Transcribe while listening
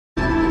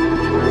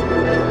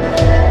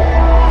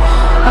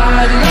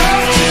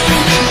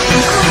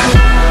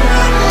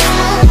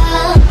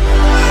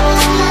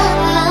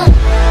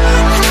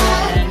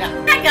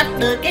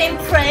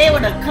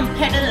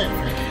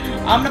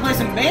I'm gonna play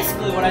some,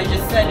 basically what I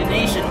just said in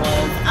Nation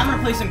was, I'm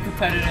gonna play some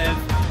competitive,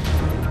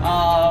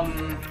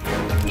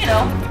 you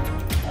know,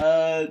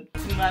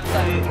 2 maps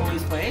I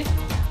always play,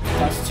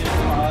 plus 2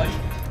 Mirage.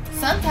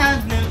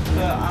 Sometimes Nuke,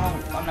 but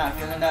I'm not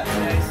feeling that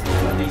today, so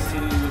at least 2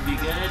 would be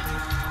good.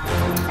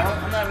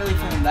 I'm not really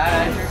feeling that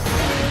either, so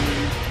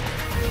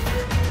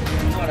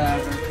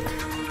whatever.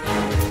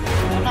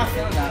 I'm not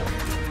feeling that.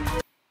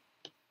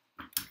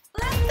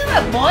 Let's do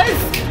it, boys!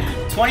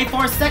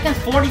 24 seconds,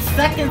 40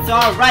 seconds,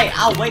 alright,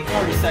 I'll wait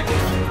 40 seconds.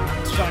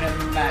 Showing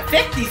it back.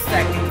 50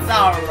 seconds,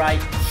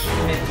 alright.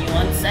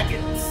 51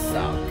 seconds,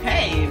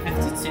 okay,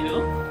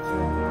 52.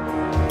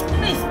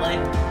 Basically,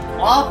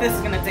 all of this is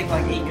gonna take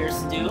like 8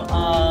 years to do.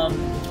 I'm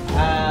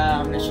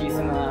gonna show you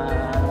some of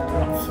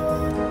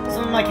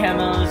my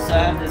camos. I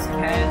have this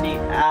candy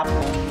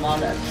apple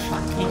mother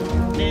trucking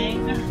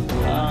thing.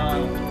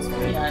 It's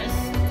pretty nice.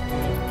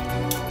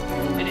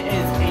 It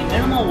is a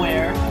minimal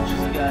wear, which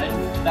is good.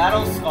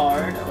 Battle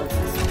scarred. Let's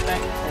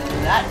inspect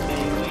that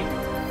baby.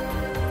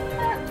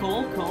 Yeah,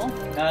 cool, cool.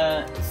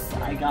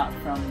 I got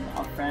from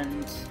a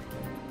friend.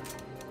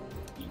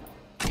 You know,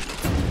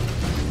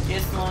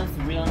 this one's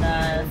real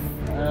nice.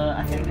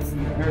 I think this is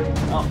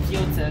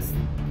field test.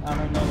 I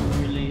don't know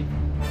if really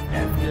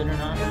that's good or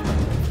not.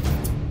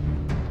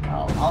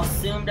 I'll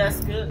assume that's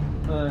good,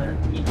 but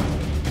you know.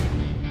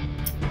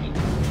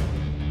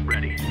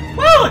 Ready.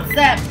 Woo! What's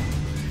that?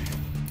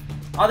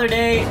 Other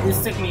day,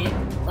 this took me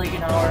like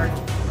an hour,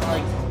 or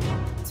like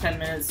 10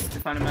 minutes to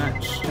find a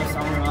match.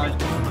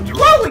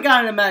 Whoa, we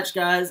got in a match,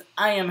 guys.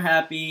 I am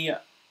happy.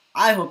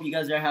 I hope you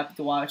guys are happy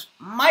to watch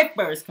my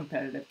first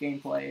competitive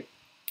gameplay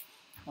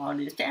on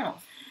this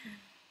channel.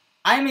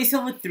 I'm a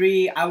Silver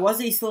 3, I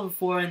was a Silver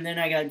 4, and then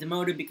I got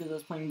demoted because I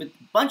was playing with a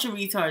bunch of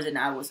retards and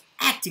I was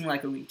acting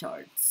like a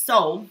retard.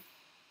 So,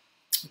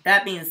 with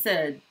that being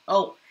said,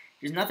 oh,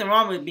 there's nothing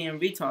wrong with being a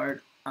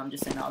retard. I'm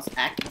just saying I was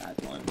acting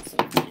like one, so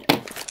yeah.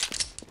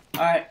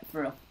 Alright,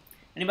 for real.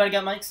 Anybody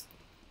got mics?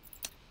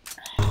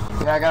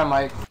 Yeah, I got a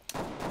mic.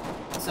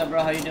 What's up,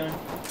 bro? How you doing?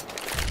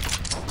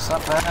 What's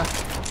up, man?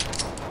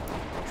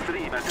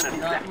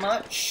 Not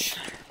much.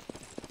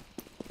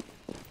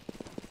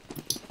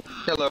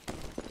 Hello.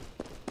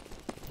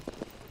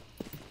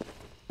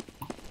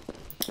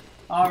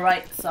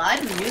 Alright, so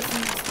I've been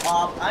using this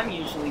op. I'm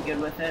usually good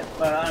with it,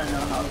 but I don't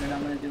know how good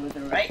I'm gonna do with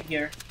it right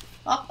here.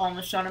 Oh,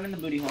 almost shot him in the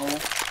booty hole.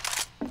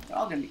 They're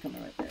all gonna be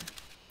coming right there.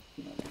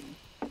 You know what I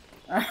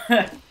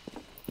mean.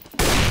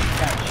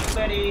 Got you,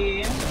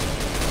 buddy.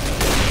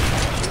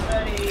 Got you,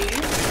 buddy.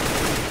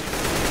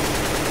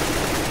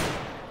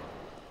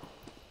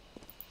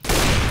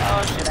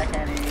 Oh shit, I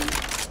can't aim.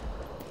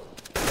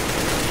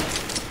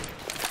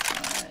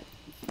 Alright,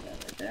 you see that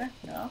right there?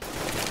 No?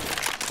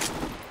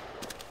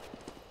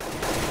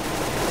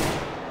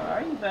 Where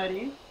are you,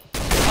 buddy?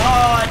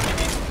 Oh, I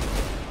can't aim.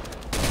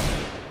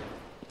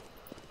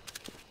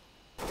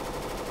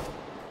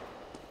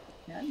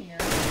 Come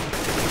here.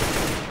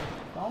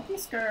 Don't be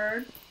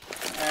scared.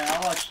 Alright,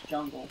 I'll watch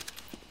Jungle.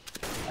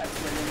 That's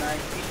really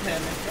nice. Keep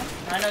him.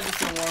 I know this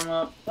will warm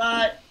up,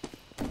 but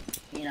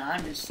you know,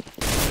 I'm just.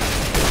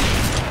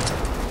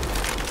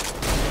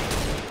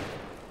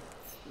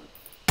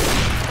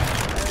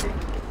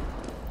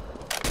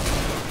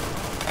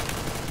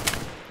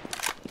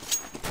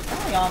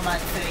 Y'all might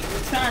say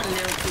you're trying a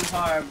little too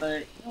hard, but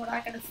you know what I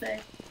gotta say?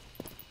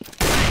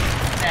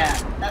 Yeah,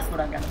 that's what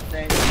I gotta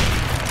say.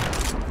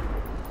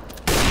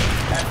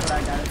 That's what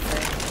I gotta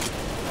say.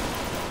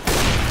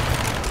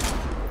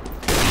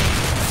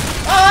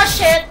 Oh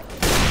shit!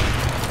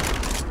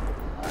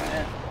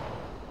 Alright.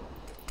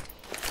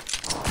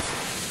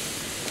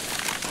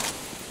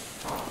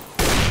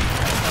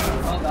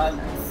 Oh god,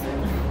 nice.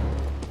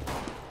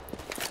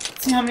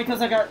 See how many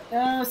kills I got?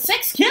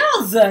 6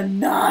 kills!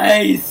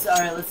 Nice!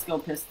 Alright, let's go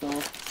pistol.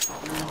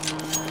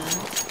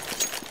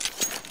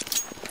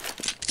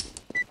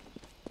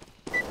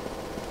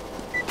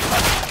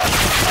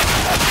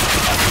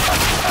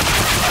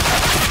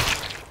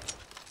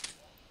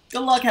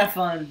 Good luck, have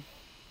fun.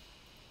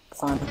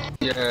 Fun.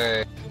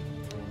 Yay.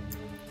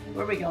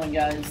 Where are we going,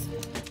 guys?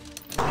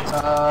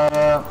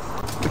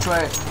 Which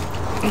way?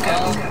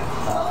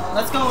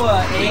 Let's go,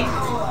 A,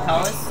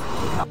 Palace.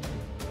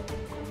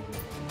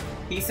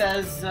 He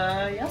says,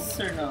 yes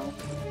or no?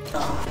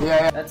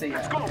 Yeah. That's a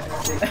yeah.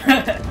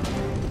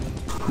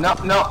 No.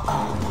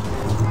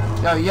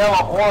 No,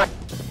 yellow, orange.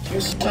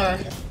 Here's the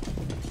tie.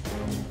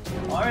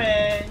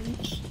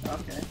 Orange.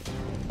 Okay.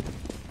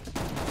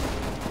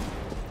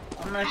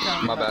 I'm not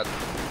coming. My bad.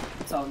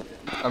 It's all good.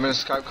 I'm in a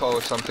Skype call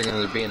with something and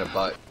there being a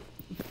butt.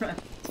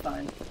 It's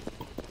fine.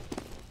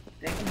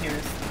 They can hear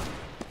us.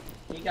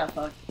 You got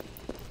fucked.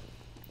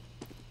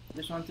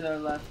 There's one to the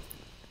left.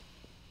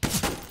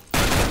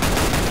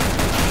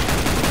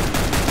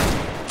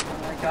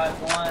 I got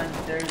one.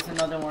 There's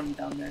another one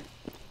down there.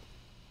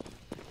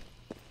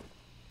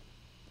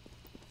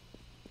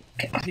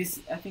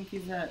 I think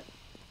he's at...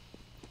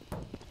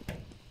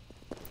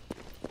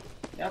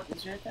 Yep,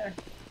 he's right there.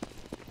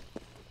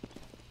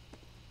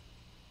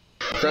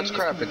 That's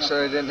crap, it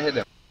said I didn't hit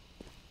him.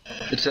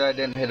 It said I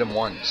didn't hit him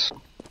once.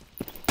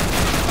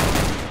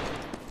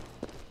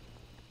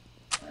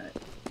 Alright.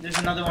 There's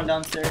another one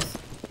downstairs.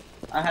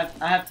 I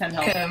have 10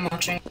 health. Okay, I'm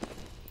watching.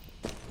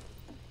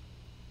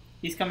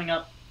 He's coming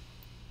up.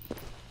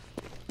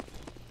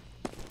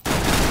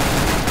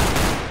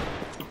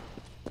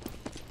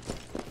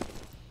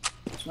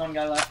 There's one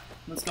guy left.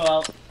 Let's go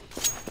out.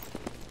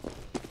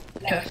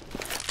 Okay.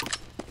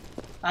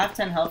 I have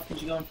 10 health.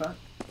 Could you go in front?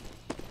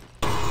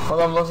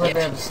 Hold on, looks like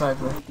they have a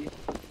sniper. Thank you.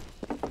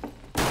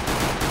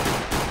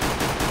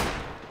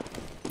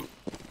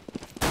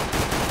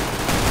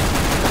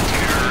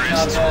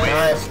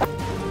 Nice.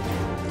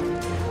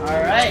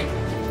 Alright.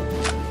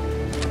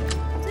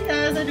 See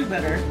guys, I do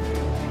better.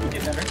 You do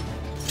better.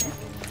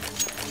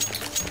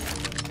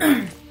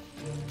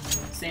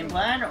 Same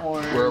plan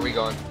or? Where are we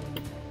going?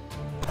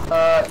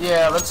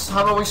 Yeah,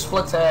 how about we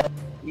split to A?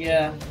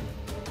 Yeah.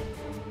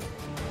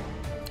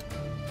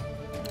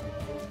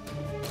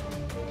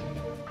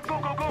 Go,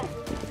 go, go!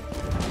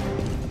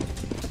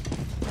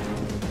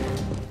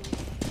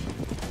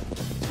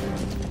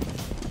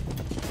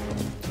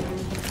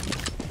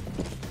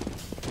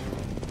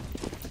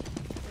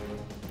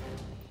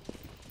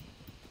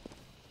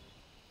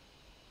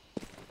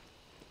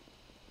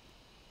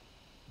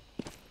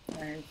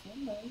 There's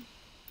somebody.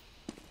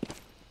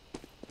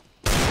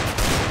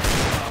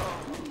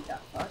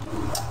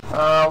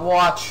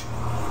 Watch.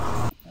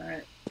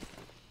 Alright.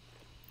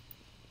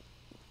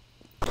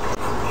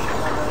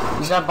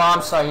 He's at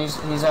bomb site.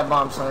 He's at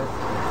bomb site.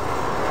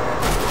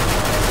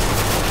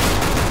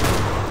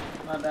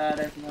 My bad,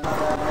 everyone.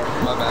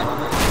 My bad.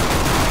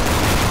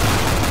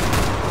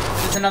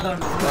 There's another one.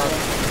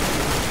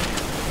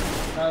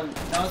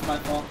 That was my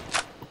fault.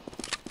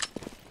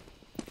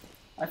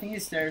 I think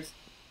he's stairs.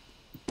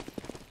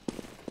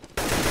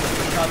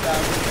 Drop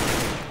down.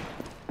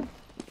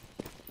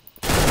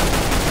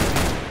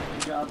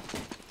 Good job.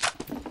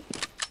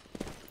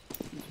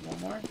 There's one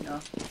more? No.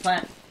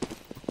 Plant.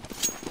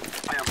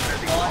 I am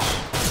ready. Wash.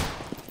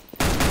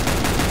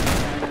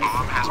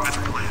 Bomb has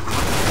been planted.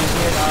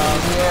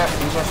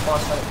 He's just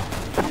bomb site.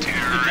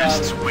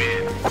 Terrorists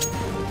win.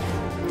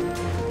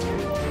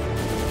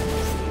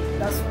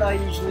 That's what I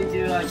usually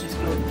do. I just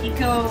go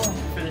eco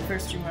for the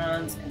first 2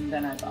 rounds and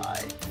then I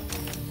buy.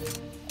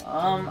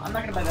 I'm not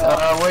gonna buy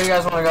that. Where do you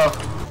guys want to go?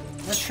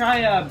 Let's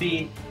try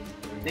B.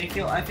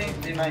 I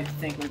think they might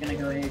think we're gonna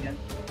go A again.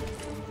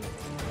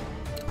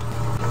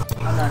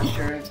 I'm not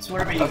sure. It's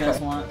whatever you guys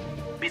want.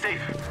 Be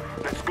safe.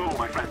 Let's go,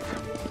 my friends.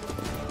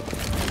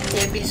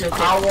 Yeah, B's okay.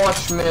 I'll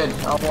watch mid.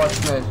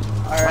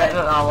 Alright.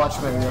 I'll watch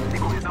mid. Yeah.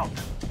 Nico is out.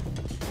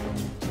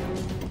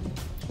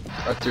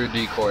 I threw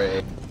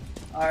decoy.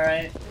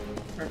 Alright.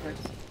 Perfect.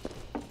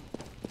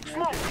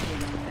 Smoke.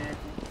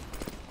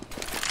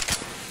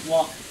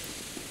 Walk.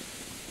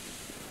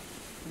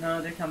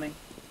 No, they're coming.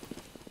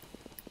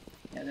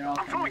 Yeah, they're all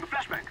I'm throwing coming. a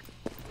flashbang.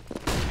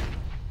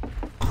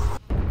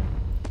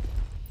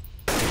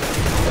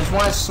 There's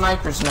one at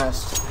Sniper's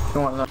Nest. If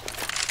you want that.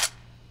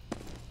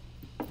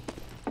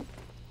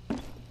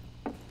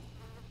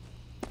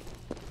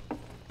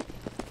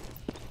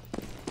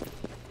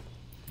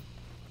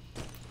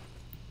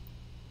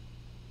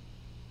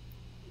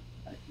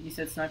 You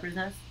said Sniper's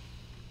Nest?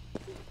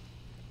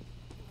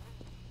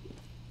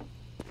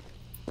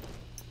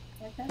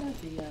 I gotta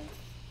be yes.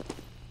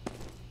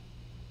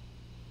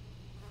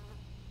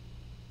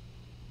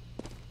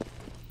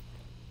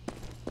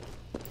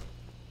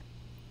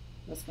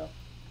 Let's go.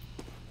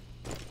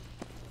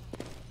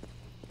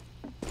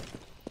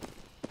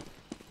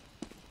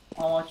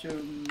 I'll watch your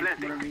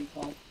whatever you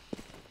call it.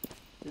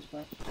 This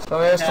way. So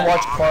he has to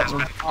watch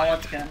apartment. I'll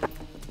watch cat.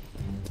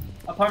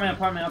 Apartment.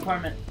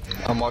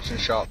 I'm watching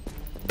shop.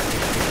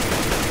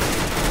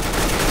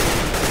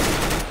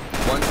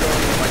 One going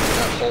like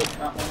that hole.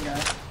 Not one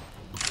guy.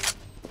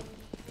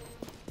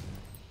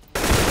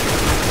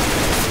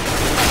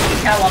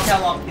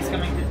 Catwalk. He's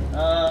coming to,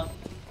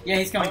 yeah,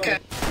 he's coming Okay. to.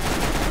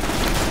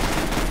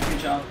 Good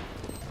job.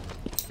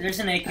 There's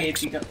an AK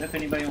if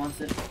anybody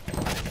wants it.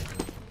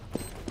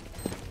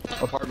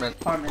 Apartment.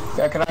 Apartment.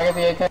 Yeah, can I get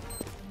the AK?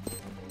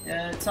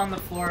 Yeah, it's on the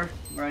floor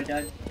where I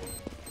died.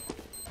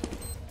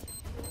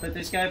 But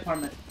this guy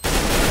apartment.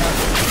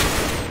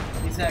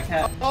 He's that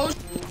cat. Oh,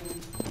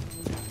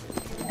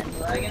 And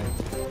dragon.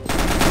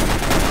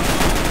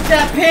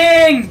 That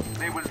ping!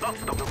 They will not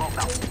stop the bomb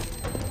now.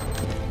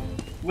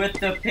 With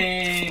the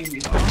ping!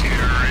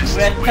 Terrorists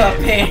With win. the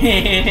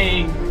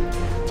ping!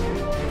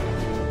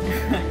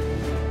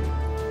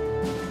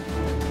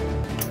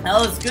 That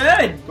was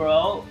good,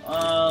 bro.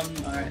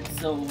 Alright,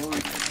 so what are we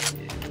gonna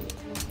do?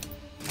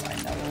 Find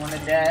another one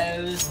of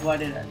those. What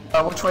did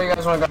I Which way you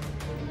guys want to go?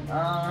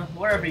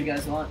 wherever you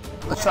guys want.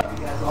 Let's try.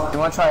 You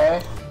want to try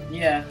A?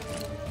 Yeah.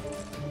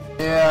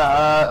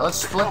 Yeah. Let's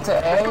split to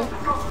A.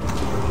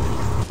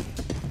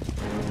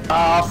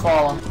 I'll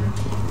follow.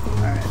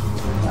 Alright.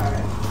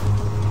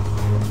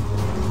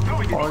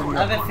 Throwing I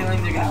have a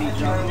feeling they're gonna be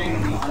jumping.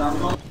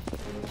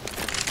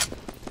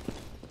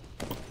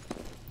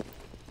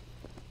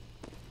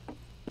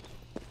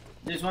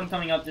 There's one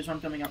coming up. There's one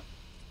coming up.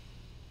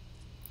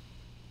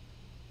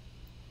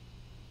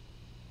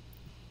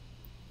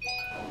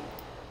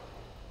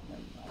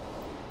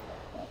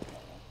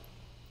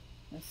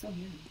 I still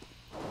hear you.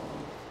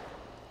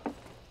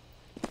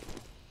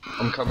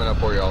 I'm coming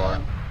up where y'all are.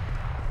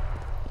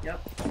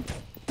 Yep.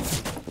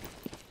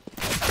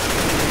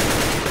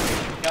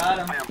 Got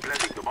him. I am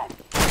planting the bomb.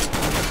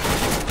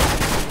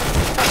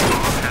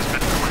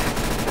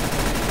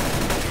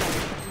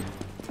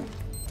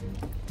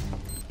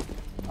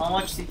 I'll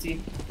watch CT.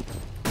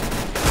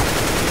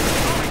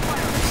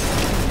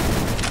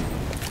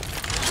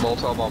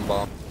 Molotov on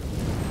bomb.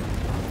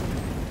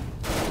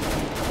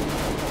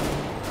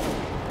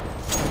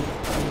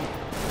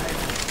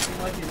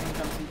 What do you think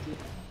of CT?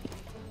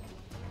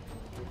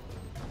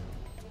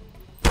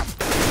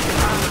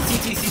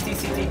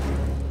 CT.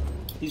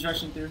 He's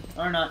rushing through.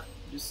 Or not.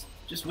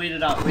 Just wait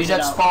it out. Wait He's it at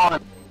out.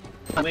 spawn.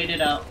 Wait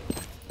it out.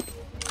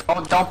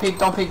 Oh, don't peek,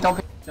 don't peek, don't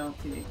peek. Don't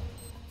peek.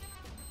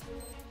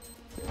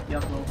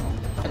 Yep, well.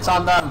 It's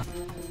on them.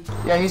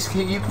 Yeah, you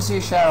can see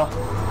a shadow.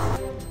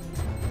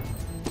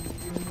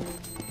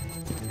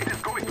 It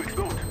is going to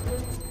explode.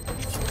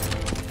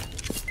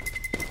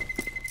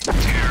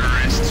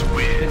 Terrorists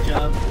win. Good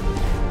job.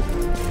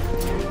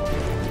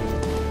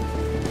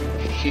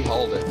 He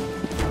hauled it.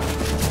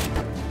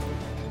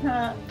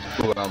 Alright,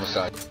 Ooh, I almost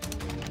died.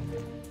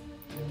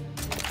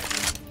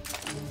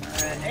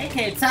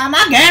 AK time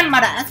again,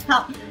 mother. That's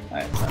how.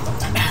 Alright, sorry about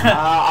that.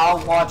 I'll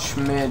watch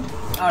mid.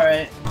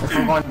 Alright. If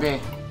we're going B.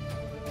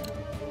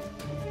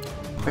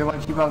 We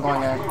want to keep on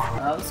going A.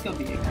 Let's go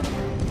B again.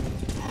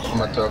 I'm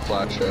gonna throw a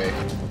flash A.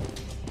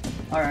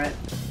 Alright.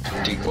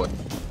 Decoy.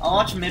 I'll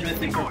watch mid with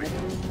the purple.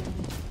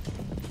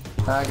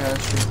 I got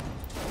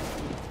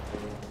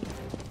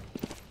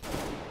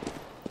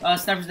you.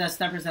 Sniper's nest,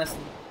 sniper's nest.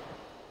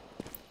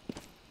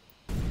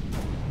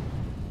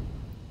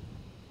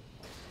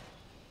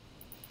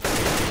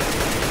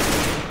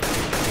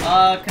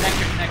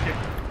 Connector.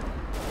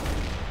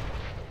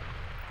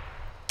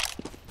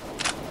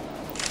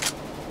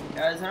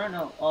 Guys, I don't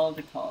know all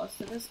the costs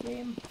of this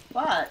game,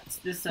 but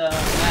this map.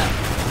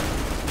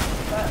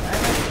 But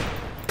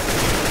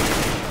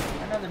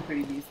I know them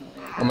pretty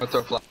decently. I'm gonna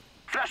throw flash.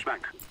 Flashbang.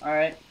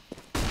 Alright.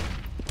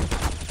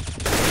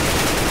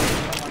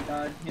 Oh my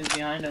god, he was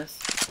behind us.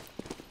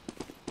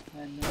 I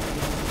had no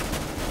idea.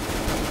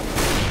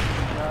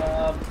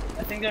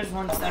 I think there's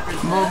one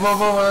sniper's Move, nest.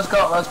 let's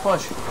go, let's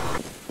push.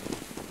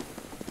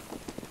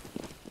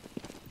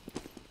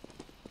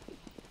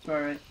 It's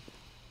alright.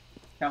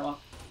 Catwalk.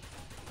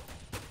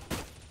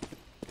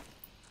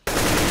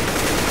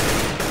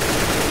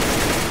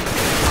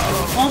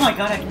 Oh my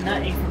god, I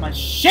cannot aim for my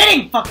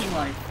shitting fucking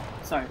life!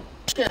 Sorry.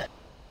 Shit.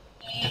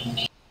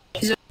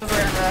 He's over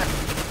at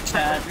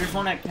Cat. There's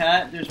one at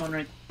Cat. There's one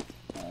right.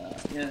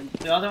 Yeah,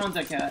 the other one's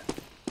at Cat.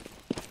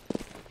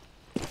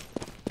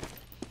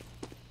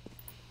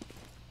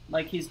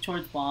 Like he's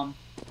towards bomb.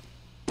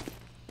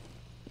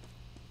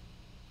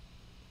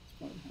 He's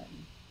probably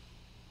hiding.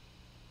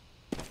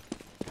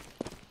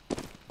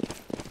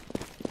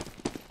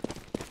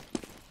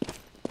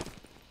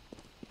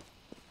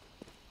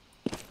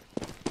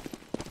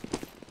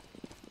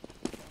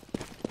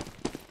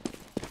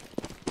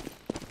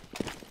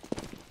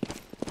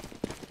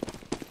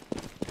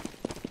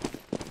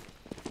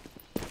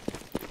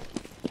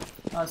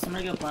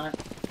 Somebody go planet.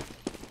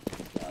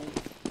 Good job.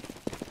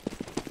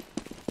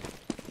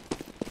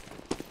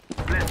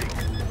 Planting.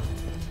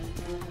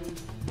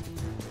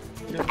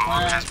 Good Bomb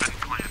planet. has been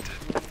planted.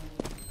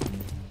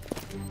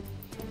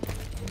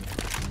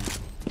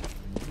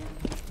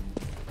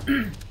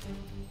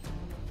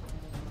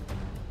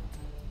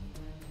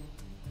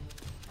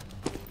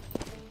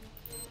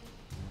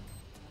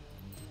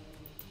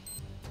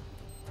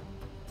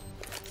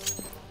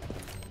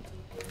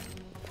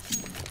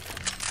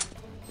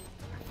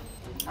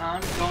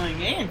 I'm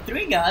going in.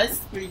 3 guys.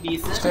 Pretty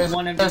decent. Stairs,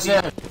 One stairs, MVP.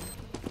 stairs.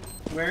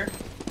 Where?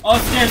 Oh,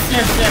 stairs.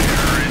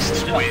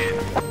 Terrorists Good win.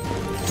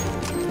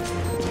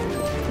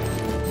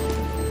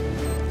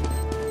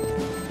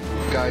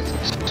 Guys,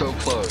 it's so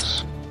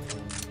close.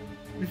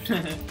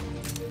 job.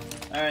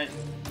 Alright.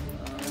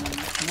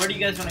 Where do you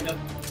guys want to go?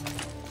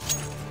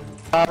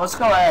 Let's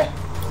go A.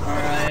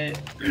 Alright.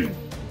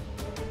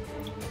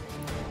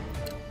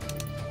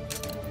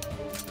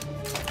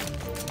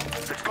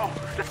 Let's go.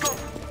 Let's go.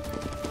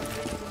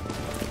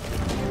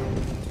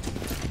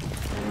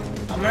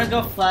 I'm gonna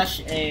go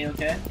flash A,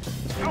 okay?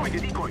 Throwing a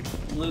decoy.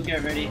 Blue,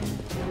 get ready.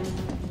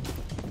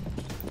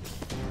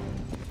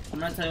 I'm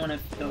gonna tell you when I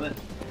throw it.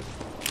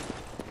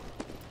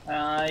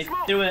 I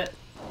threw it.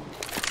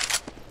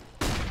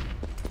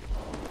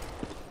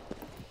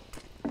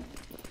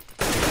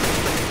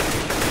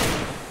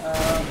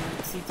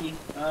 CT.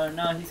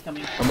 No, he's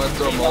coming. I'm gonna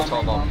throw a A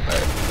Molotov on A.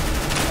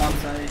 Bomb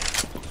site.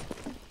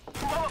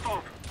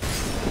 Molotov.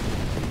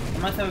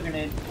 I'm gonna throw a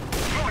grenade.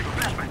 Throwing a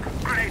flashbang.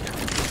 Grenade.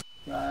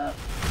 Crap.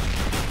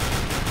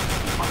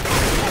 I'm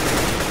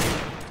throwing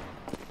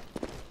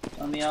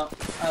me out.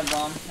 I have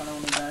bomb. I don't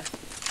want to die.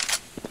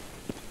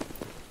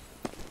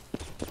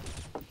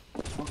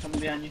 I'm coming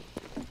behind you.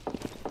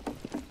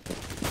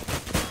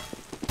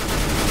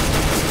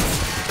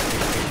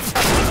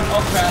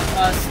 Oh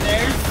crap,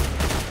 stairs?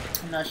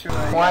 I'm not sure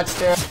where. One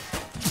stairs.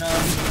 No.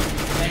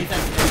 Yeah, he's at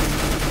stairs.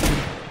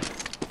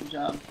 Good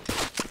job.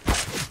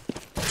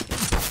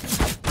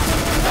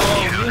 Oh,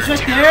 he was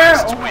right there!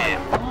 Oh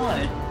my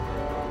god.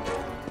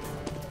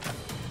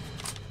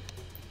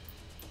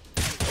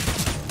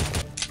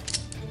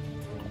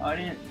 Oh, I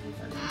didn't.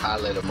 I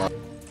lit him up.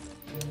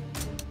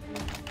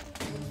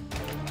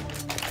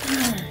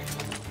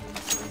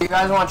 You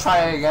guys want to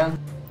try it again?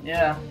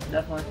 Yeah,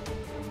 definitely.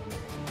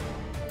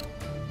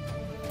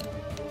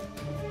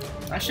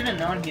 I should have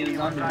known he was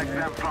under Drag there.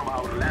 them from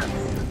our land.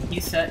 He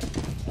said,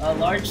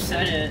 Large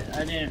said it,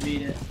 I didn't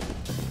read it.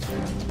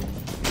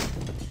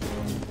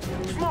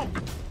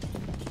 Smoke!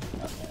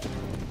 Okay.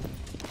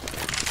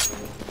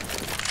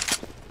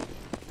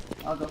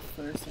 I'll go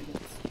first, I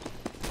guess.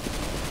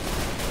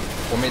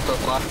 Want me to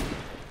fly?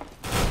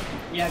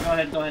 Yeah, go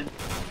ahead, go ahead.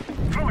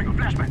 Throwing a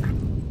flashback.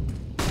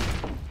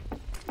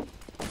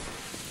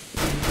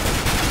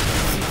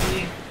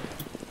 CT.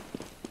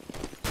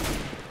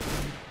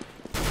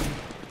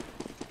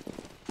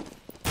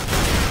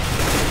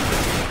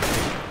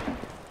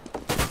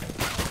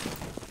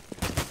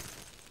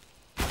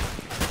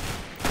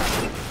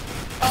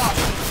 Oh,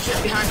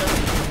 shit, behind us.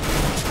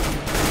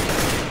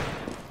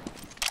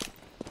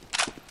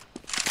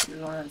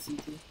 There's one at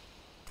CT.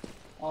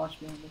 I'll watch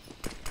behind us.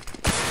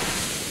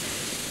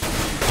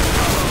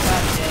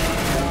 God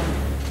damn.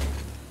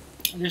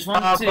 There's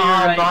one to your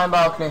right. Behind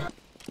balcony.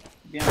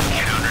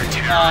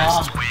 Behind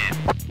us.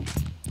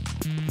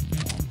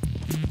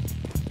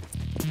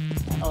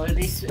 Oh, at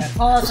least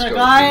closer, go,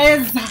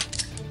 guys.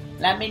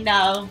 Let me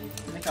know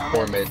in the comments.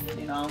 Or mid.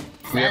 You know.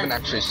 We haven't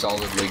actually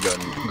solidly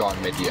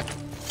gone mid yet.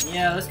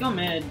 Yeah, let's go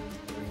mid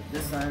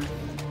this time.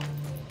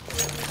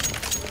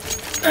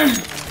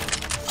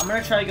 I'm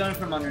gonna try going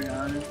from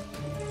underground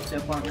to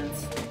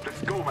apartments.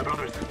 Let's go, my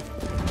brothers.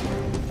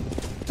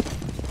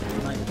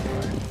 Like,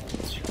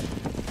 let's try.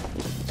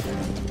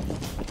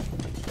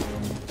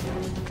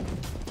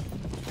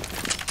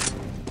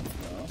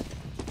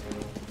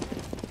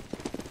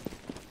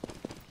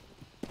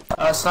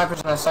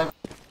 Sniper's in a sniper.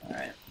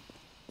 Alright.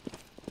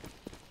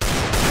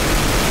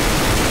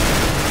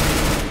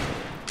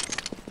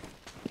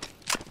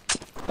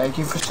 Thank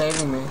you for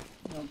saving me.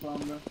 No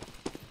problem, bro.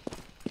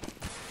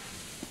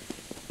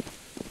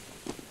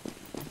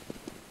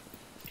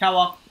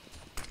 Catwalk.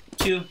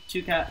 Two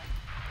cat.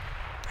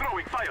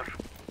 Throwing fire.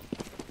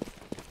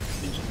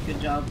 Good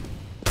job.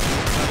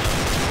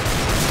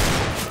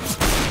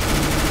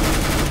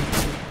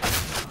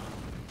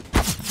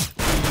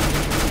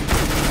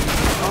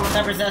 Oh,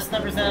 sniper's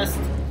nest.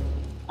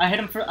 I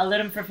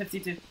lit him for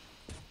 52.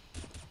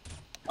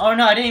 Oh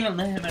no, I didn't even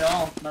lit him at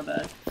all. My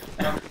bad.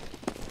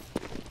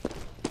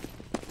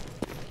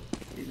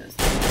 Jesus.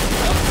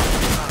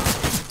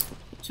 Oh.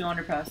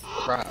 200 pass.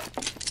 Crap. I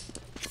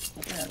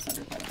think that's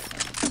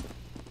underpass.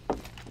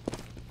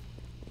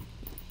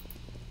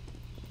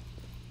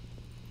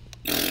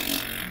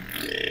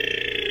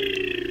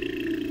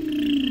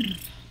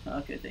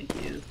 Okay, thank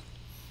you.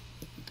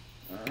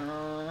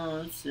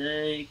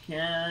 Say,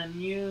 can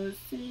you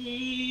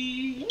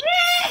see?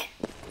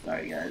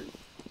 Sorry, guys.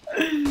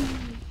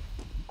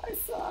 I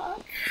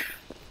suck.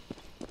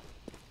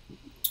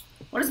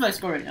 What is my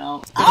score right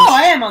now? Oh,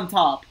 I am on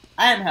top.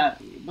 I am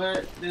happy,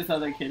 but this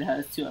other kid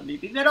has 2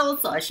 MVP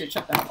medals, so I should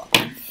shut the hell up.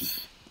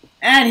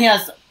 And he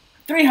has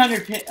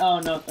 300 pick. Oh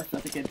no, that's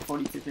not the kid.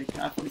 42 pick.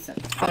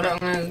 47. Hold on, I'm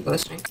gonna go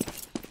swing.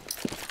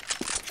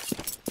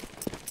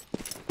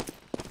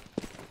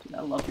 Dude,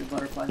 I love your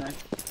butterfly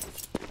knife.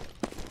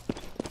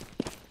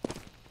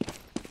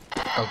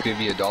 I'll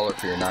give you $1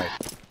 for your knife.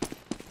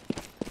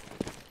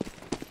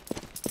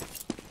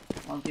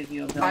 I'll give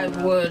you a I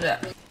dollar.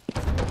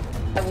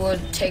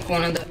 would take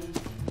one of the.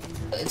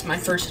 It's my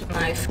first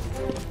knife.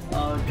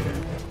 Oh,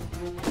 true.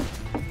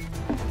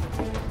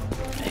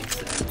 Makes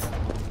sense.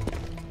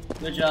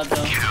 Good job,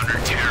 though.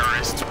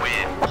 Counter-terrorists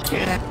win.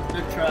 Yeah,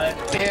 Good try.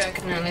 yeah, I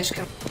can at least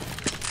come.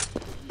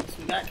 So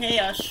we got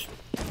chaos.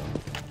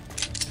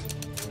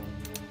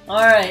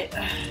 Alright.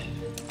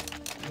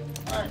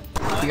 Alright.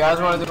 You guys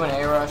want to do an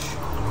A-rush?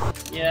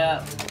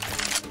 Yeah.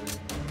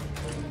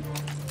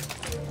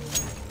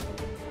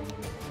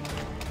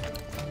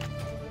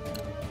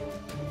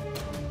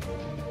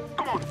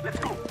 Come on, let's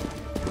go.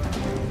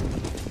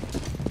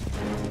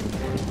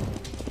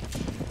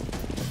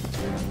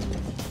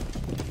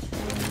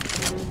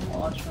 I'll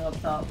watch from up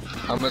top.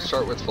 I'm gonna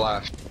start with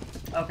flash.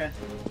 Okay.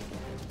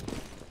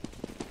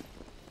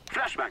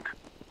 Flashback.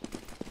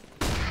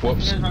 You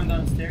Whoops. guys want to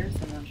go upstairs?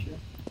 I'm not sure.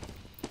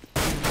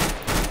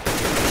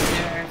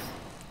 Stairs.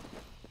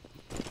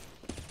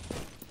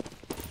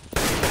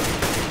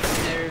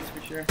 Stairs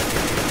for sure.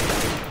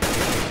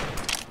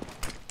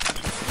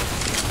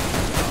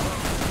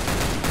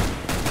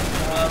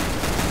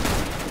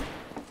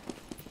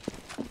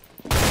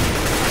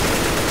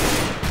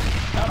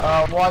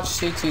 Watch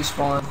CT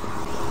spawn.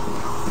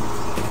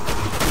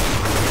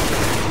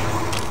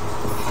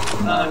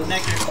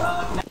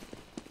 Connector.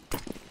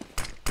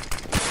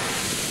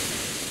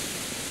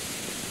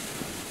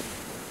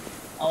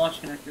 I'll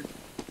watch connector.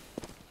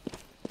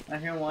 I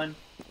hear one.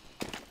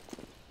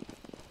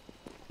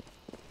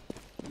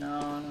 No,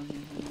 I don't hear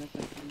him.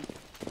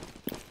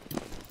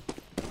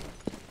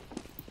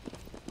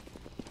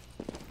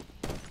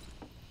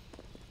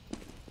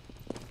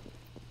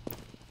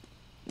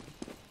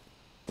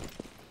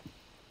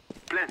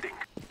 Planting.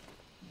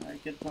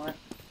 Alright, good point.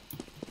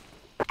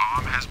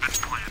 Bomb has been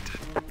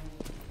planted.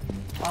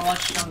 I'll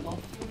watch jungle.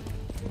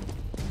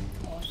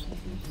 I'll watch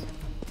sneakers.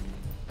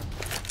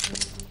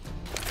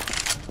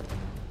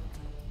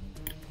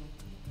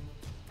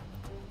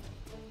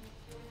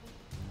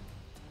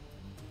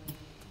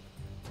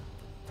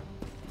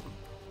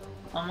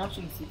 I'm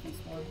watching CP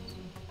Storms.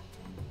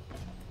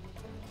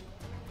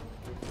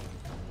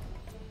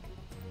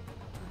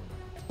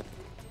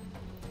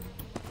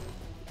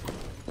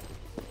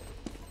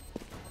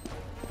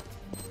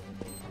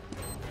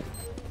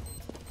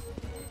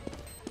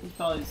 He's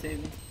probably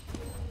saving.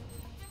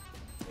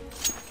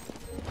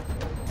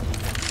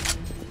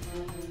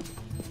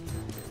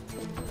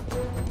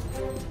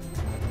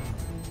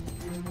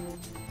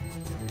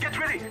 Get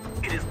ready!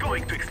 It is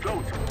going to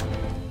explode!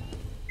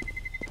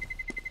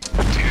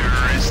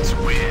 Terrorists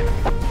win.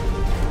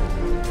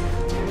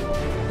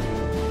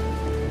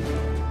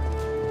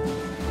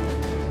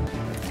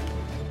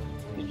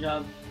 Good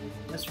job.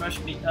 Let's rush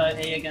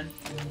A again.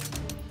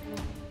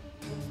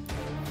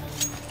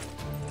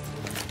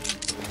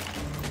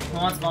 Who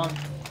wants bomb?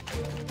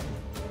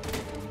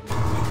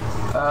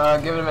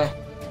 Give it to me.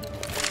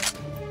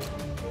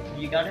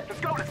 You got it? Let's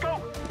go, let's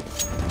go!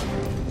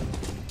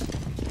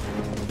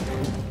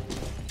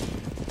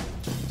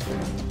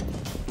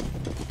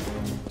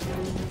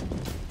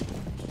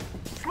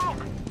 Smoke!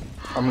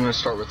 I'm gonna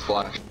start with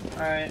flash.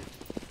 Alright.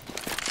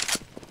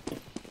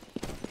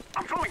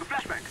 I'm throwing a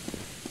flashbang!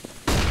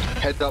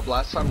 Heads up,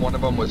 last time one of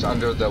them was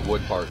under the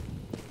wood part.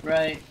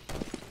 Right.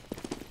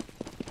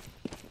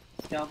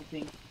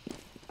 Scalping.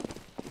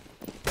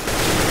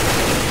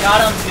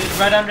 Got him, dude,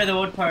 right under the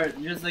wood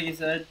part, just like you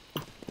said.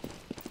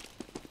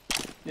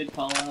 Good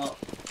call out.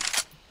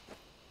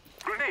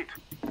 Grenade!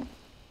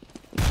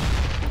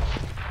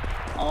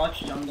 I'll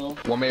watch jungle.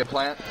 Want me to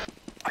plant?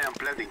 I am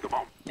planting the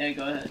bomb. Yeah,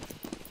 go ahead.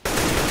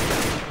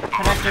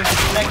 Connector.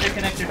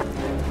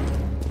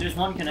 There's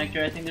one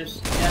connector, I think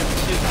there's, yeah,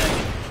 there's two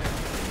connectors.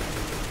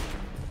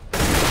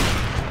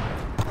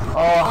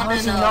 Oh, how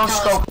does he no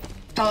scope?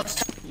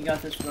 You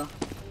got this, bro.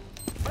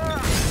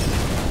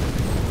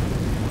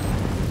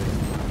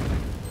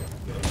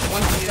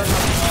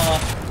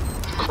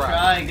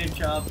 Crap. Good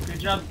job. Good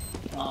job.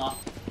 Aw.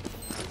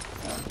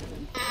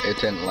 It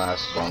didn't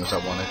last as long as I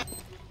wanted.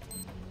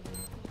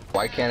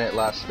 Why can't it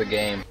last the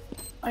game?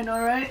 I know,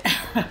 right?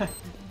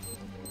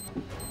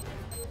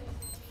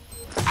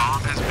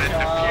 Bomb has been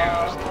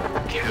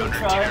defused.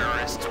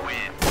 Counter-terrorists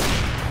win.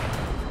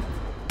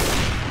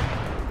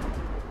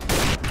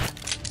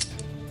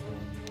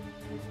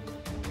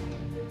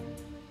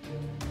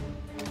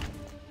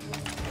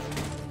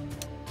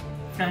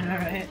 I know,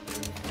 right?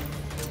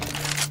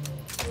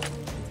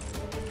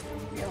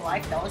 Feel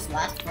like those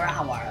last for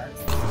hours.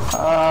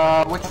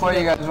 Which way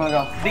you guys wanna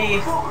go?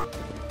 B.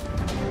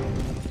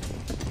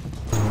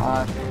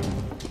 I'm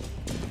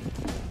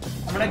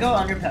gonna go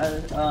under.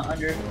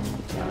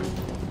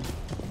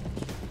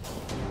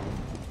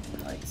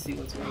 Like, see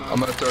what's going on. I'm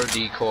gonna throw a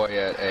decoy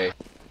at A.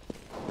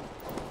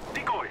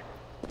 Decoy!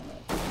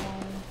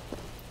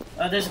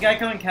 There's a guy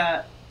coming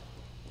cat.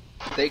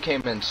 They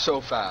came in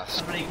so fast.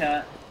 Somebody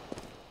cat.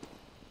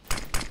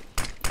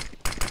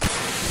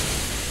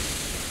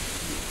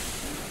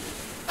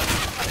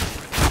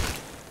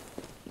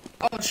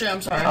 Oh shit,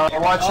 I'm sorry.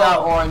 Watch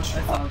out, orange.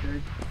 That's all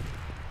good.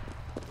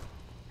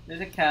 There's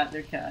a cat,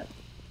 they're cat.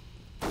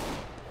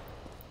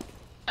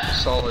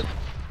 Solid.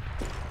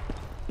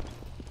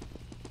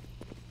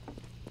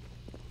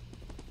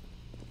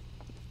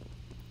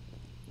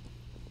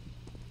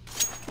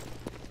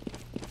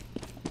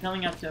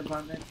 Coming up to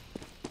apartment.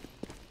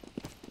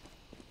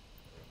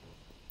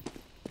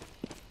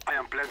 I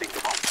am planting the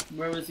bomb.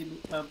 Where was he?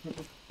 Purple.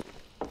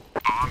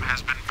 Bomb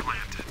has been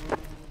planted.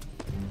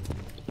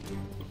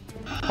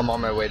 I'm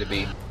on my way to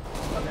B.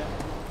 Okay.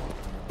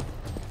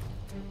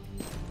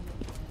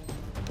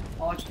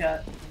 I'll watch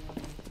cat.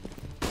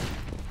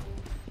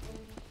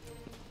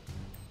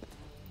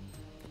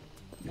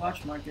 You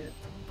watch market.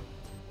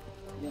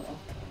 Yellow.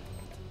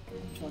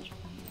 Watch.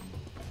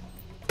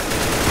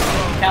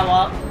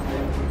 Catwalk.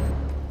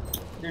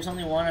 There's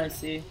only one I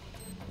see.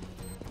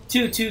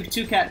 Two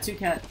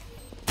cat.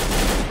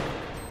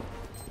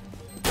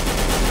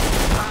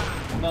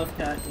 Both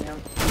cat, yeah.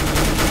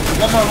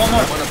 One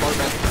more. One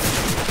apartment.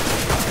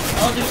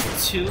 Oh,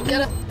 there's two?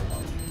 Get it.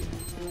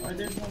 Or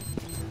there's one?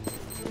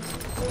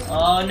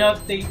 Oh, no,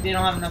 they don't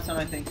have enough time,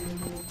 I think.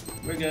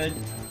 We're good.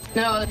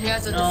 No, he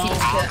has a No. defuse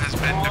Bomb kit. has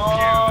been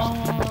Oh.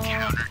 defused.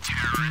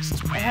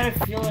 Counter-terrorists I win. had a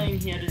feeling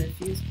he had a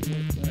defuse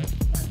kit, but...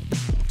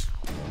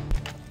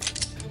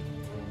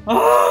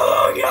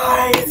 Oh,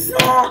 guys!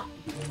 Ah!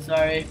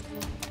 Sorry.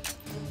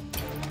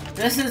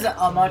 This is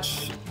a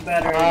much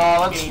better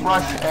let's game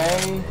rush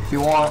than A if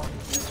you want.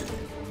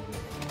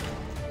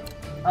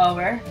 Oh,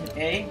 where?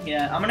 A?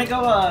 Yeah. I'm gonna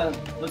go,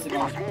 what's it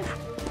called?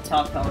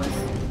 Top colors.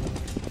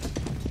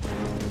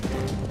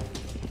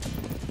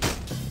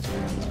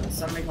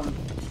 Somebody come.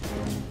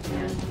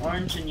 Yeah,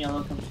 orange and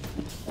yellow come.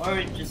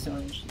 Or just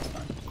orange, it's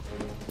fine.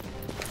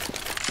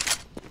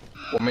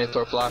 Want me to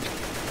throw flash?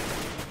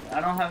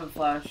 I don't have a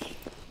flash.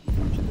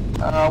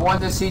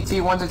 One's a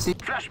CT, one's a CT.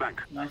 Flashbang.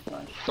 Nice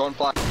flash. Throwing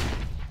flash.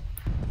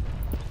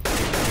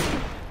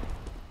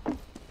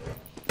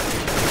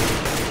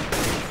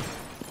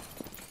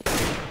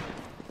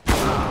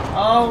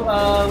 Oh,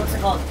 what's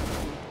it called?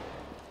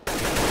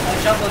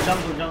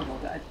 Jungle,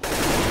 guys.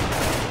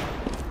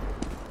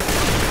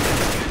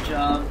 Good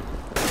job.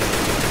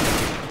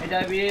 Hey,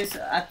 Diabetes,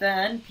 at the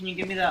end, can you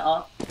give me that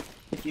up?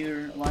 If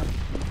you're alive.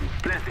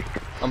 Planting.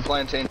 I'm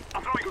planting.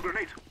 I'm throwing a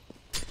grenade.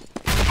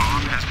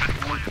 Bomb has been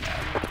planted.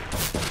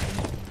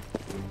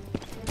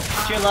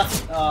 To your left,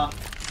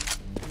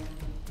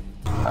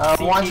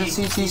 One's a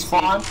CT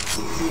spawn.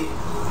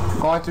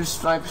 Going through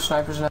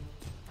snipers now.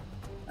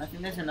 I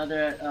think there's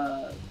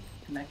another,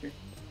 connector.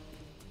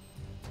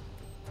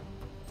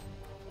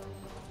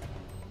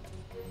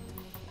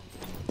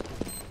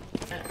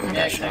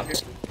 Yeah,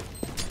 connector.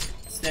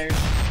 Stairs.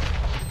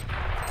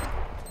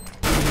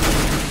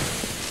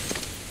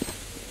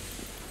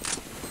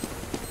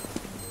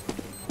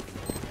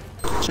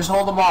 Just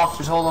hold them off,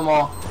 just hold them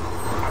off.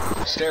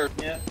 Stairs.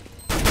 Yep.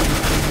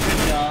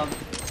 Good job.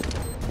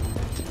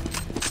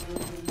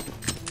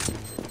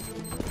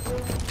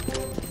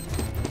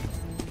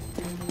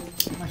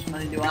 How much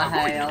money do I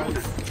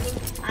have?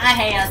 I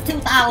have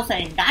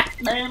 2,000. God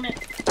damn it.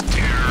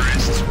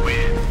 Terrorists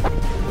win.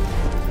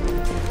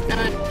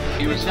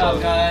 He was Good job,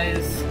 close.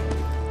 guys.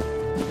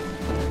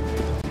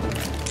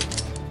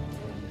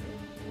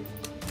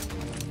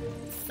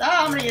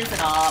 Somebody is an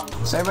op.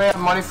 Does anybody have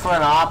money for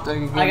an op that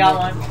you can I give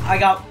got me? one. I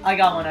got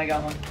one.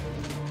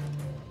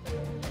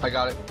 I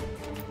got it.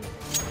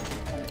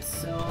 Alright,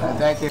 so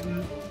Thank you.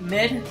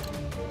 mid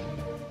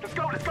Let's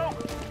go, let's go.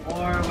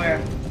 or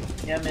where?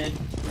 Yeah, mid.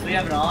 So we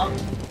have an op.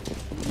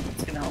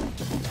 It's gonna help.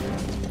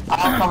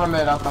 I'll cover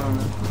mid, I'll cover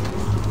mid.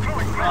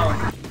 Throwing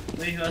flashbang. Oh,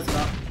 wait, who has an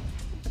op?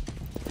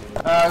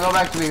 Go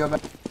back to me, go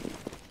back.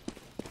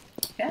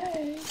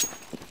 Okay.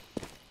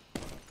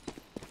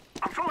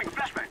 I'm throwing a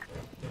flashbang.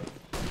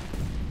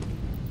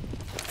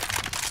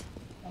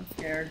 I'm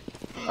scared.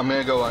 I'm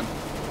gonna go on.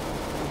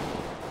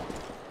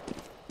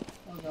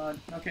 Oh god.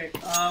 Okay.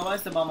 Why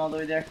is the bomb all the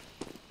way there?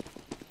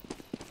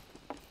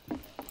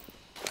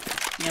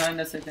 Behind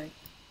us, I think.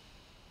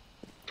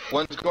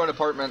 One's going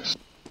apartments.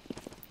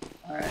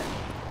 Alright.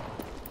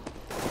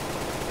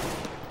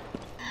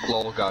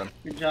 Lol, got him.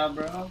 Good job,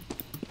 bro.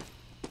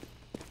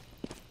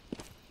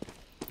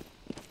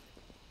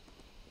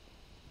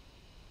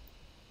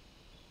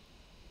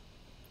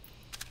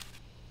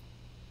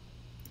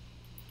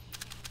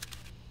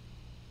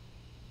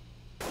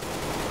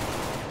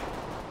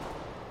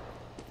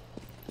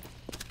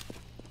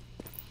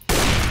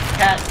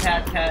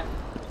 Cat.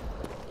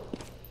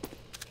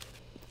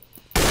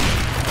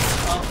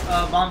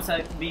 Oh, bomb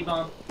site. B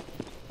bomb.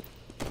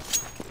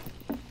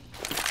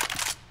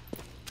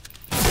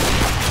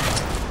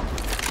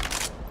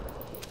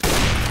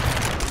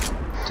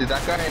 Did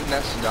that guy in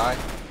Nest die?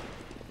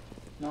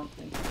 No,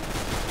 thank you.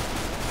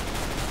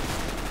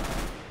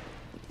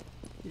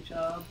 Good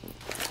job.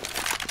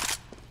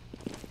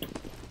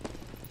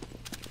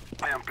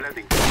 I am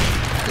planting.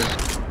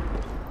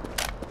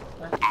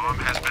 Bomb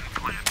has been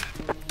planted.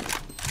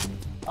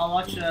 I'll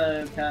watch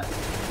cat.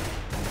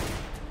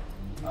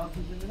 Oh,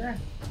 he's over there.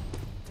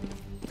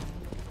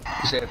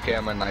 He's AFK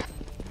on my knife.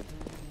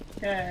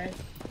 Okay.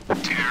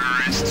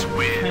 Terrorists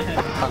win.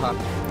 Haha.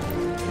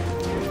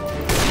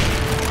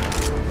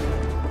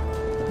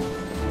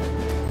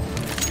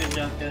 Good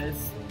job, guys.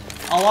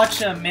 I'll watch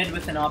mid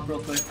with an op real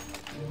quick.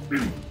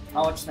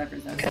 I'll watch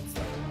snipers and stuff.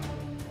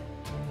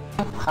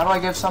 How do I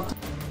give something?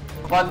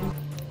 Button?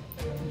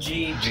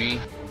 G. G.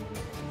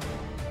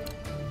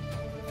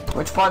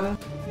 Which button?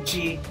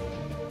 G.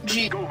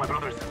 G. Go, my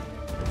brothers.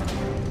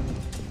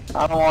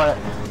 I don't want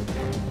it.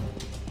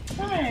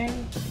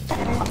 Fine.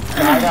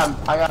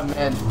 I got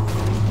mid.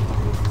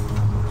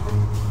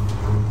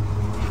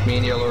 Me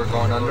and Yellow are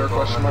going under,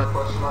 question mark?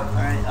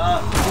 Alright,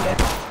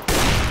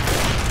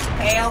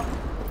 help.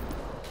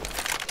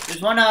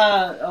 There's one,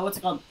 what's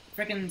it called?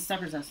 Frickin'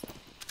 sniper's nest.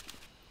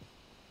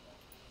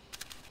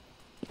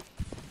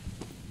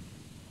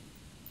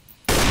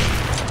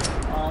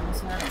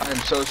 What's that? I'm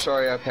so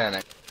sorry I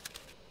panicked.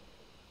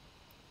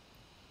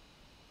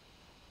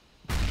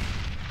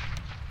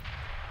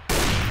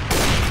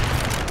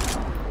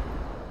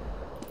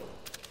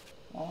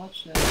 I'll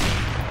watch it.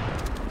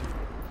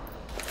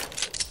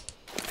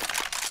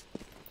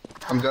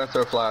 I'm gonna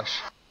throw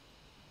flash.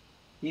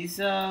 He's,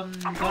 going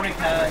to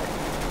cat.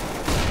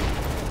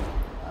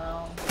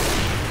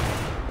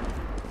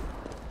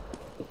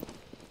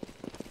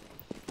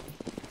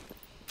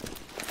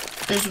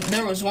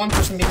 There was one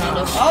person behind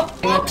us.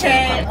 Oh,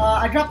 okay.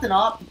 I dropped an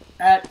op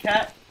at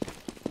cat.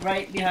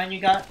 Right behind you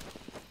got.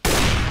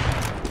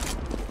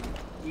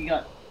 You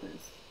got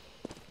this.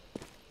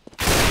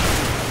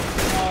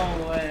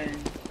 No way.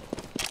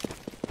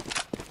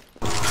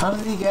 How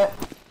did he get?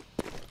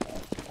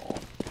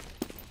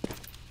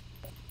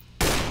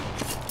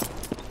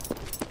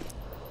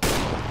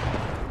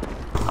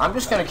 I'm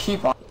just gonna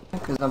keep on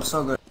because I'm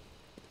so good.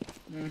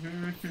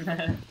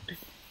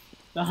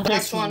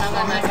 Next one,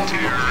 I'm at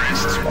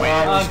Terrorists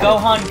win.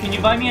 Gohan, can you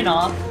buy me an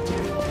op?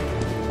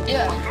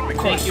 Yeah,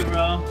 Thank you,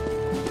 bro.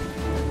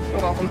 you're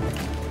welcome.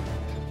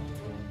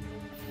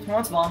 Who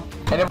wants bomb?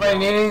 Anybody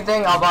need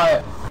anything? I'll buy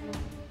it.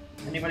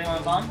 Anybody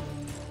want a bomb?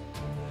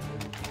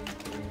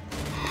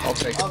 I'll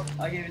take it.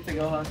 I'll give it to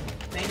Gohan.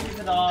 Thank you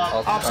for the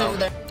op. Ops over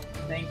there.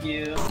 Thank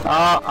you.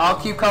 I'll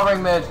keep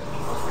covering mid.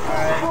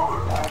 Alright.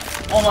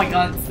 Oh my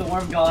god, it's the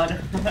worm god.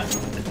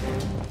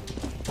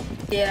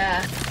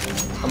 Yeah.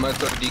 I'm gonna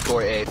throw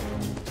decoy A.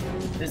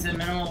 Is it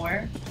minimal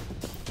where?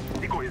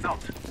 Decoy is out.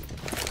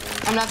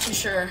 I'm not too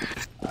sure.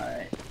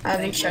 Alright. I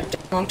haven't checked in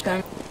a long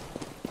time.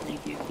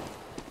 Thank you.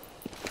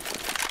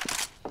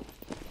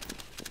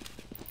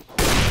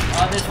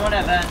 Oh, there's one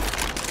at Ben.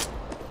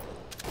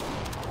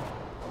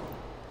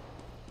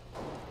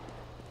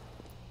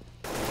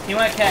 He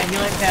went cat, he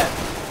went cat.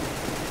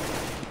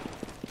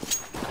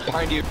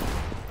 Behind you.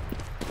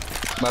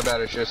 My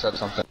bad, I should have said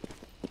something.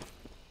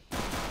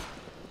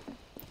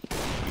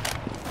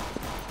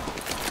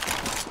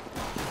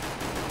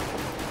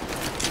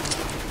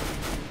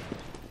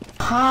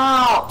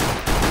 How?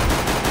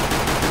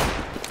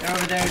 They're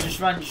over there, just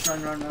run.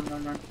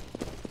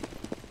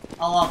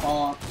 All up.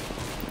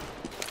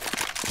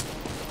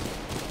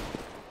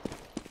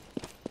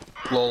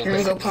 Lol. Here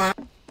we go, plant.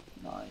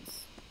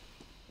 Nice.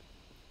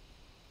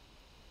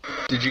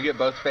 Did you get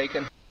both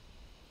bacon?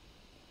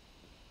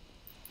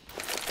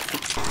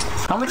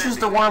 How much is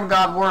the worm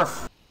god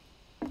worth?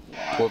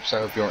 Whoops, I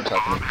hope you weren't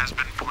talking Bomb to me. has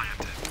been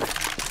planted.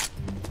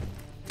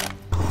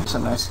 It's a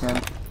nice skin.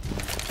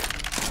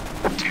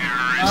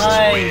 Terrorists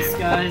Nice, win.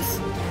 guys.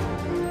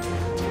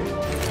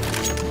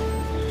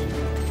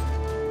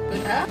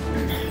 Good half?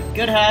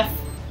 Good half.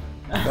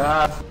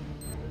 God.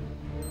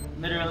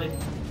 Literally.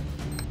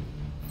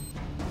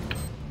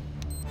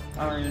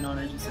 I don't even know what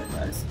I just said,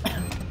 guys.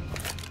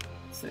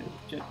 So,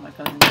 joke my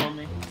cousin told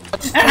me.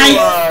 Let's And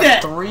I used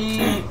it!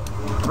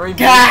 three B,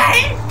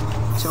 Guys!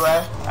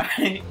 2A.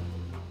 Alright.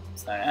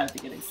 Sorry, I have to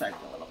get excited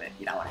a little bit.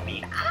 You know what I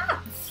mean?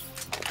 Ah!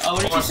 Oh,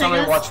 what did you Want say,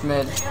 somebody guys? watch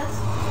mid.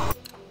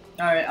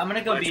 Alright, I'm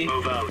gonna go Let's B.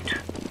 move out.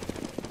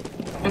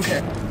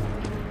 Okay.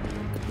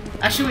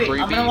 Actually,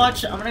 wait, I'm 3B.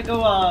 gonna go,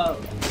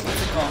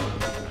 what's it called?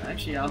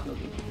 Actually, I'll go B.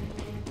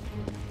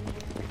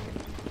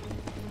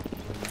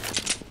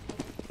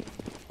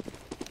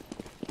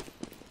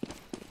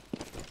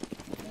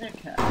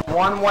 Okay.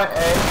 One went A.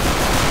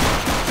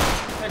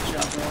 Good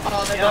job, bro.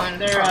 Oh, they're Yep, going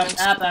they're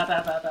apartments.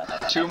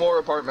 app. 2 more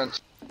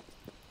apartments.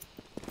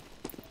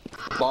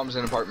 Bombs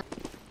in apartment.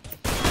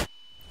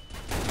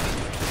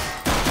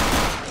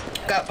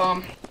 Got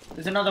bomb.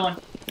 There's another one.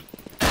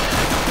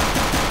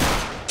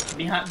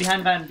 Behind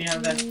van.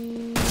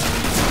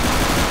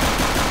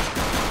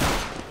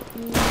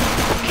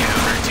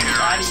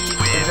 Counter-terrorists Good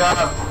win.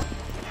 job.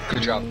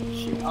 Good job.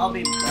 Shoot, I'll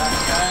be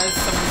back, guys.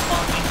 Somebody's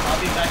calling me. I'll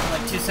be back in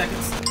like 2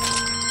 seconds.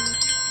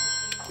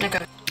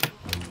 Okay.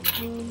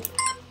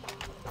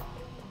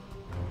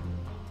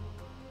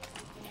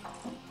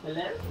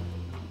 Hello?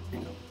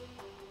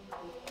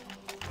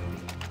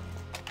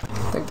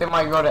 I think they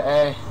might go to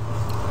A.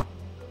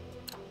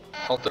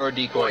 I'll throw a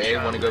decoy A,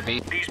 wanna go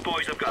B? These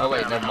boys have got Oh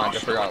wait, a never mind, I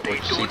forgot They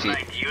which don't CT.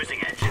 mind using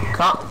it.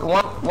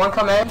 One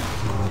come A.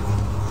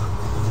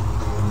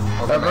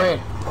 They're green.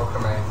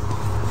 Welcome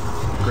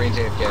A. Green's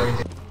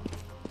AFK.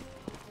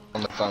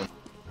 On the phone.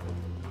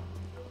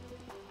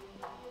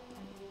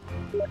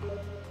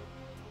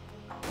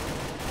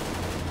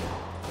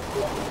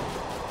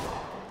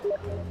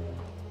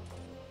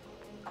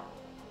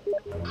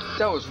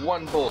 That was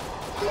one bullet.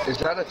 Is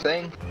that a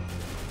thing?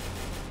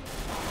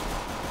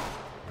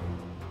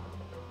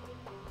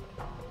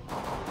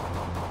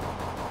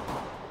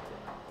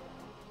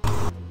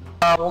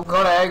 We'll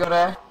go to A, go to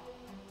A.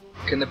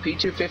 Can the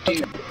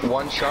P250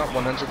 one shot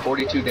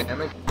 142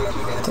 damage?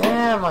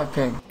 Damn, my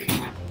pig.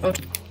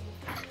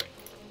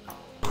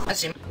 I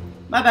see him.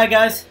 My bad,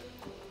 guys.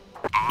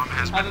 Bomb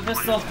has I have a been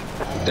pistol.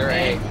 They're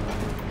A.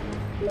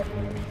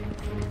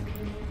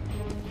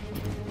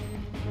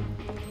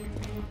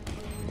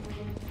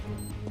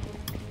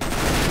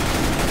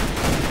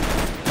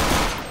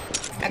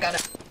 I got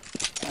it.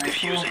 Alright,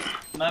 cool.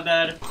 My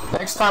bad.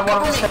 Next time, one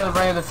of us gonna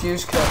bring the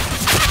fuse kit.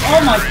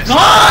 Oh my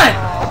god!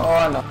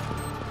 Oh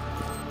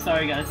no.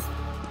 Sorry, guys.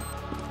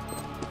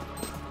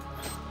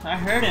 I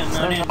heard him. I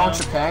There's a didn't bunch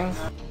know. of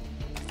ping.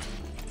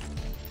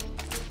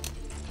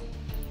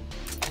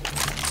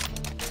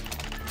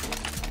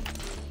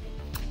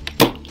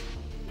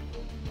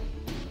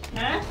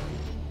 Huh?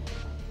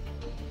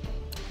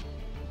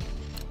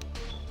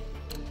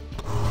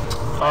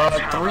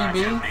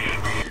 3B.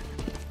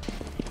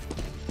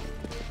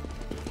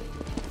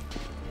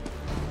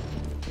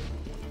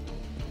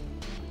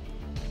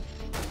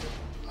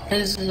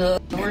 Is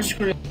we're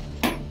screwed.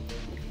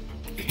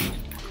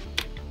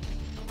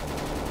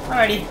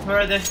 Alrighty, where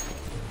are they?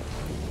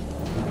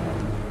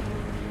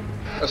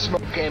 A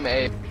smoke game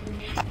A.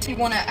 I see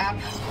one at app.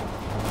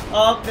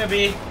 Oh, there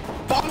B.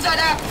 Bombs at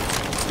app.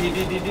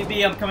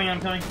 B, I'm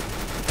coming.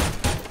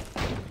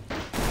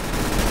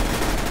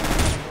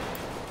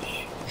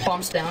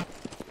 Bombs down.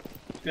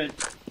 Good.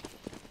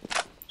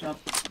 Jump.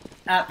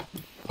 App.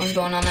 One's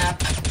going on app.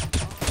 Got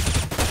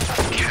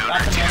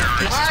them there.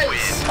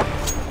 Nice.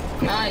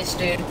 Nice,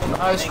 dude.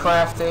 Nice,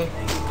 Crafty.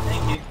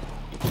 Thank you.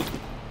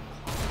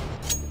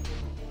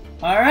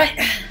 Alright.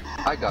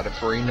 I got a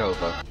free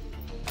Nova.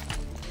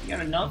 You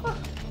got a Nova?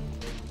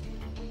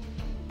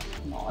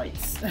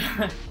 Nice.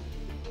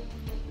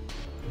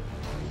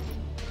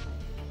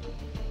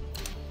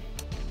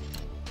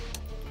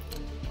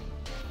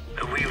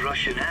 Are we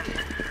rushing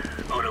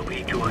in? Or are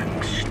we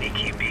going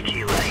sneaky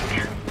beaky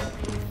like?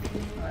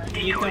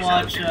 Alright, you can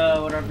watch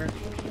whatever.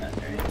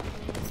 There you go.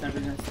 It's never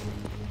this.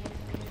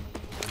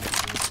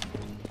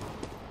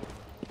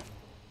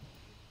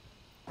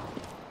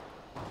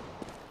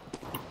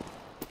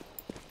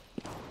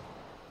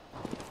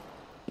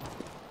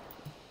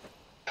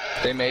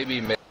 They may be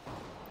mid.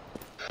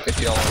 If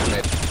y'all are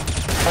mid.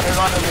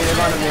 They're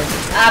going to me.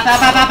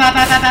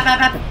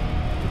 App.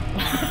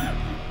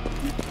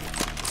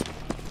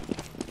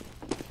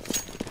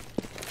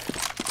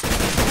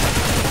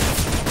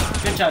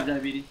 Good job,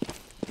 Diabetes.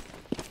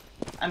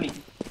 I mean,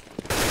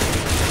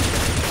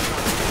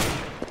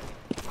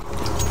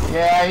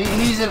 Yeah,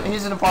 he's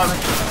in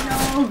apartment.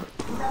 no.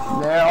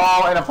 They're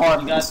all in You got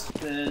apartments.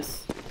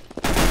 this.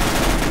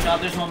 Good job.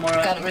 There's one more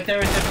Got him. right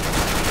there. Good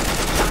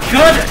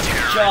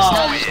job.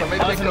 Nice. Let me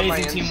That was pick up my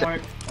amazing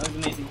incense.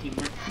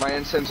 teamwork. My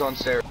incense on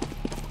Sarah.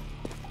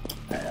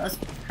 Alright, that was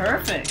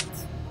perfect.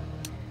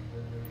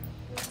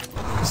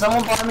 Can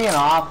someone buy me an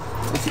op,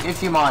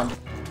 if you mind?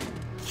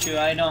 Shoot,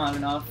 I don't have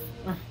enough.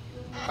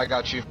 I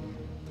got you.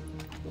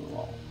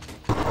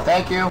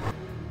 Thank you.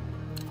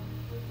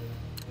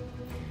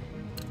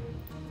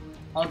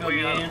 I'll go We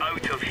get are in.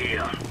 out of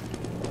here.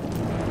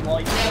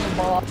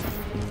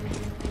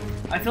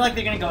 I feel like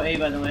they're gonna go A,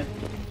 by the way.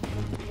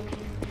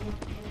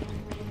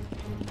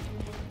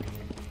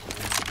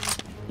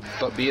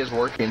 But B is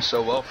working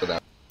so well for them.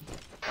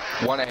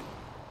 1A.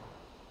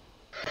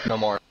 No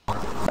more.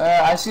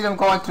 I see them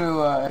going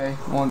through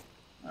one.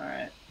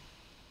 Alright.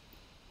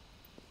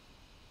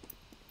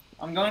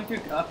 I'm going through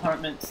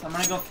apartments. I'm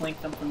gonna go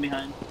flank them from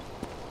behind.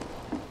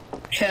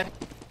 Okay.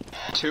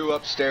 2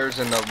 upstairs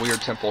in the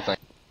weird temple thing.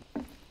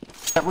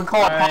 We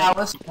call it Alright,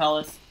 Palace.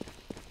 Palace.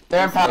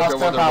 They're in Palace. Okay, They're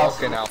well in they're Palace.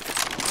 walking out.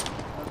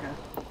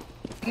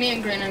 Okay. Me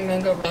and Green, I'm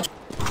gonna go rush.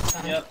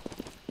 Yep.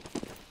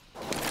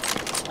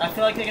 I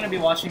feel like they're gonna be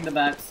watching the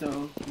back,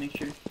 so make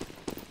sure.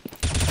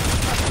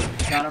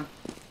 Got him.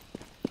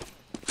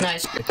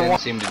 Nice. It didn't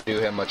seem to do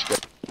him much good.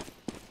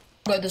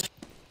 Go this.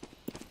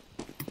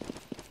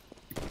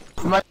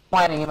 He might be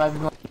planning. He might be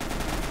planning.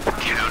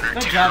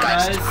 Good job,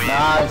 guys.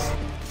 Nice.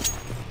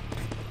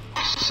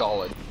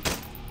 Solid.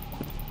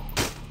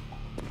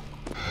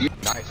 You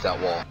knifed that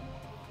wall.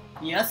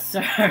 Yes,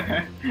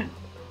 sir.